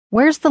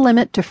Where's the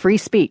limit to free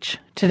speech?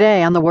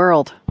 Today on The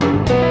World.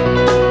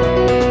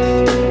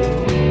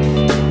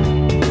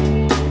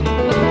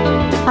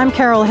 I'm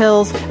Carol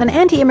Hills. An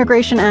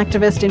anti-immigration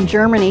activist in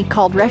Germany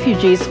called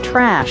refugees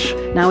trash.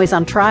 Now he's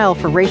on trial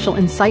for racial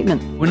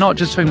incitement. We're not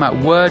just talking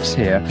about words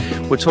here.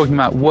 We're talking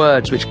about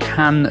words which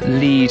can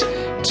lead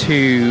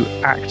to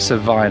acts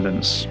of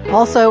violence.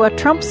 Also, a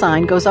Trump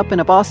sign goes up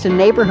in a Boston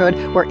neighborhood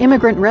where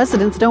immigrant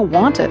residents don't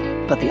want it,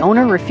 but the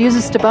owner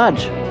refuses to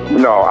budge.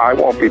 No, I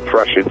won't be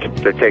pressured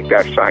to take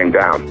that sign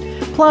down.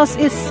 Plus,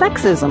 is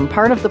sexism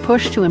part of the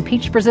push to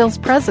impeach Brazil's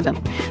president?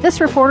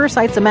 This reporter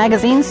cites a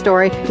magazine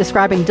story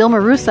describing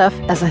Dilma Rousseff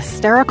as a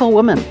hysterical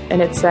woman.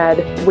 And it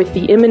said, with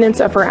the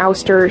imminence of her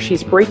ouster,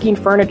 she's breaking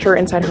furniture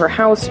inside her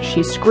house,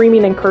 she's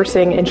screaming and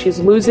cursing, and she's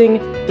losing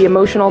the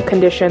emotional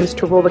conditions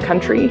to rule the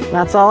country.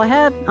 That's all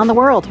ahead on The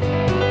World.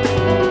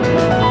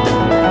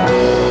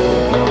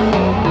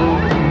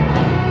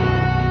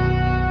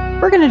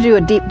 We're going to do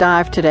a deep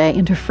dive today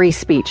into free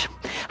speech.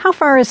 How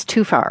far is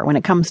too far when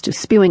it comes to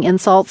spewing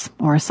insults,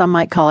 or as some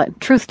might call it,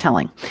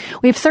 truth-telling?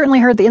 We've certainly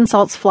heard the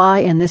insults fly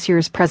in this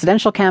year's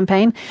presidential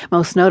campaign,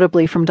 most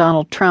notably from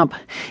Donald Trump.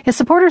 His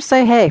supporters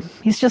say, hey,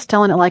 he's just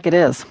telling it like it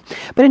is.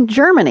 But in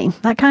Germany,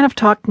 that kind of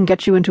talk can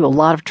get you into a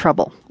lot of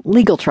trouble.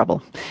 Legal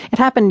trouble. It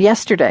happened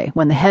yesterday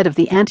when the head of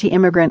the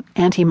anti-immigrant,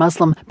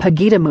 anti-Muslim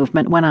Pegida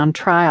movement went on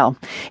trial.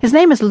 His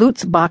name is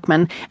Lutz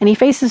Bachmann, and he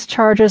faces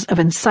charges of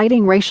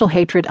inciting racial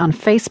hatred on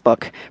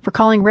Facebook for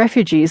calling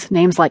refugees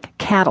names like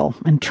cattle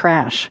and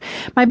trash.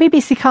 My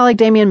BBC colleague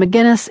Damien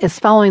McGuinness is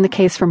following the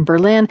case from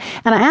Berlin,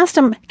 and I asked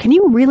him, can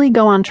you really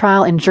go on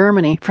trial in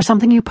Germany for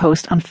something you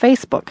post on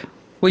Facebook?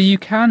 Well, you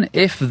can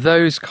if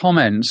those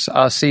comments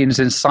are seen as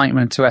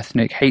incitement to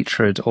ethnic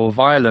hatred or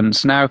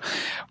violence. Now,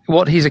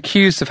 what he's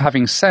accused of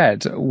having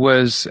said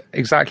was,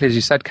 exactly as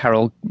you said,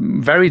 Carol,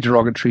 very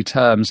derogatory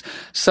terms,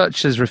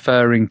 such as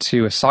referring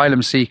to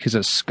asylum seekers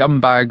as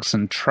scumbags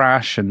and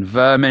trash and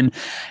vermin.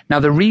 Now,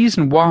 the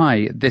reason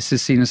why this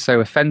is seen as so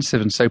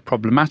offensive and so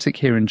problematic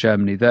here in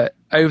Germany, that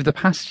over the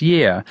past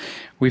year,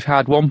 we've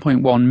had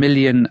 1.1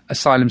 million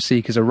asylum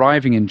seekers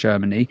arriving in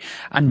Germany.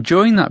 And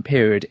during that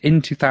period,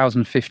 in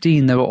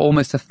 2015, there were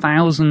almost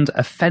 1,000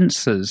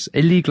 offences,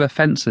 illegal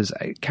offences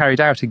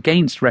carried out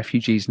against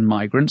refugees and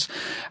migrants.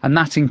 And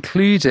that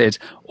included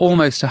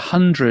almost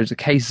 100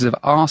 cases of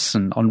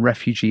arson on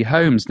refugee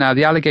homes. Now,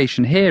 the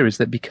allegation here is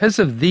that because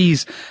of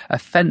these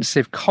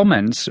offensive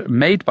comments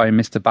made by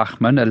Mr.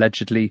 Bachmann,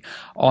 allegedly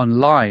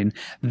online,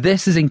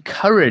 this has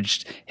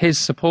encouraged his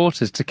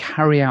supporters to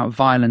carry out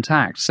violent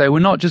acts. So we're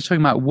not just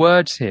talking about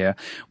words here,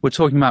 we're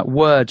talking about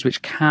words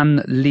which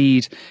can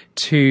lead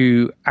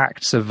to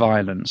acts of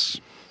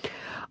violence.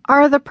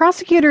 Are the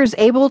prosecutors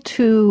able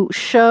to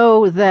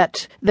show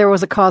that there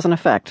was a cause and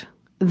effect,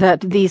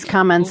 that these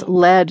comments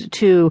led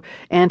to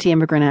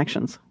anti-immigrant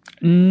actions?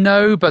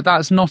 No, but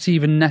that's not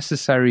even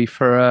necessary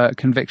for a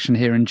conviction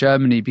here in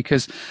Germany,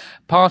 because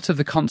part of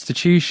the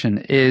constitution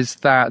is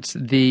that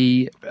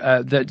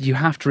that you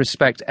have to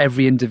respect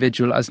every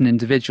individual as an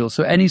individual.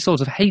 So any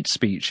sort of hate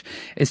speech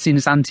is seen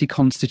as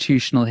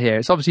anti-constitutional here.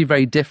 It's obviously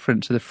very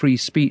different to the free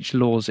speech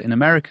laws in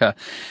America.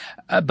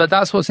 But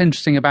that's what's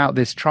interesting about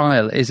this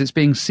trial, is it's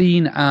being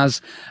seen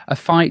as a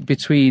fight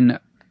between,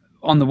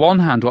 on the one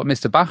hand, what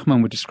Mr.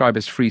 Bachmann would describe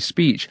as free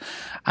speech,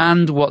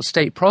 and what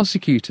state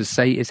prosecutors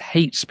say is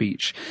hate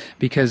speech,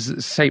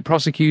 because state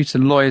prosecutors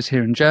and lawyers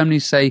here in Germany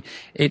say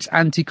it's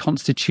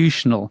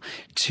anti-constitutional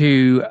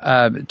to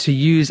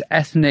use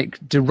ethnic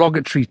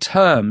derogatory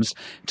terms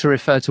to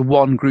refer to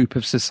one group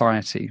of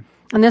society.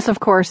 And this, of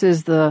course,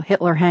 is the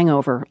Hitler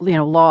hangover,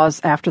 laws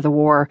after the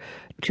war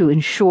to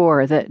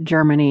ensure that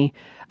Germany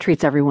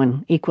treats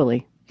everyone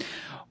equally.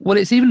 Well,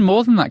 it's even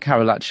more than that,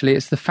 Carol, actually.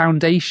 It's the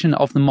foundation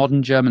of the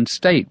modern German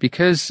state,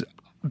 because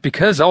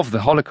of the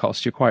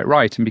Holocaust, you're quite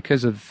right, and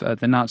because of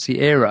the Nazi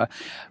era,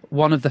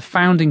 one of the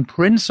founding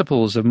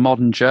principles of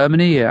modern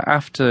Germany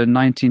after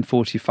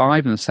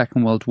 1945 and the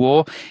Second World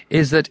War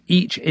is that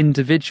each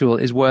individual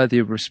is worthy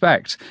of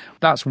respect.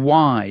 That's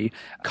why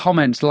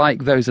comments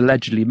like those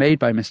allegedly made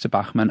by Mr.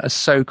 Bachmann are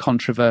so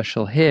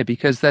controversial here,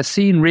 because they're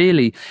seen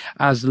really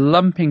as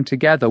lumping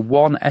together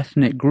one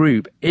ethnic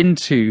group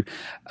into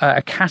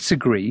a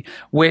category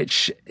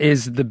which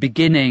is the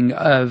beginning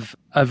of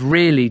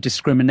really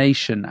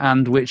discrimination,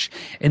 and which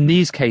in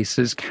these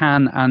cases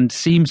can and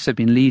seems to have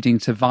been leading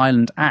to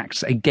violent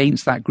acts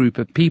against that group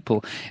of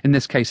people, in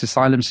this case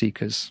asylum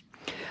seekers.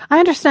 I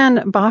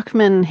understand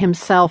Bachmann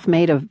himself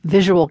made a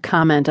visual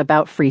comment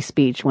about free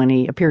speech when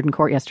he appeared in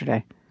court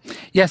yesterday.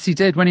 Yes, he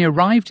did. When he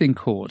arrived in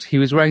court, he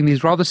was wearing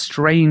these rather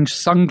strange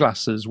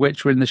sunglasses,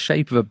 which were in the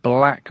shape of a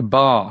black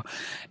bar.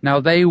 Now,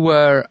 they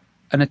were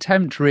an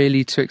attempt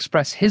really to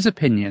express his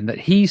opinion that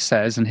he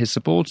says, and his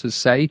supporters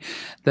say,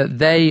 that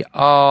they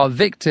are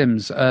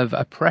victims of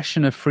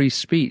oppression of free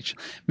speech.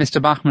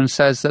 Mr. Bachmann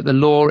says that the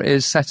law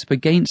is set up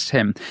against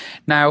him.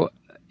 Now,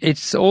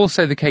 it's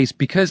also the case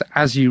because,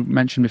 as you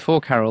mentioned before,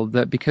 Carol,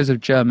 that because of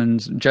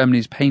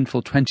Germany's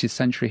painful 20th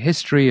century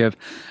history of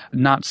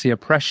Nazi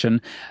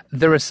oppression,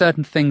 there are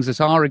certain things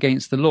that are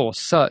against the law,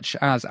 such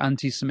as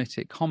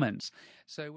anti-Semitic comments. So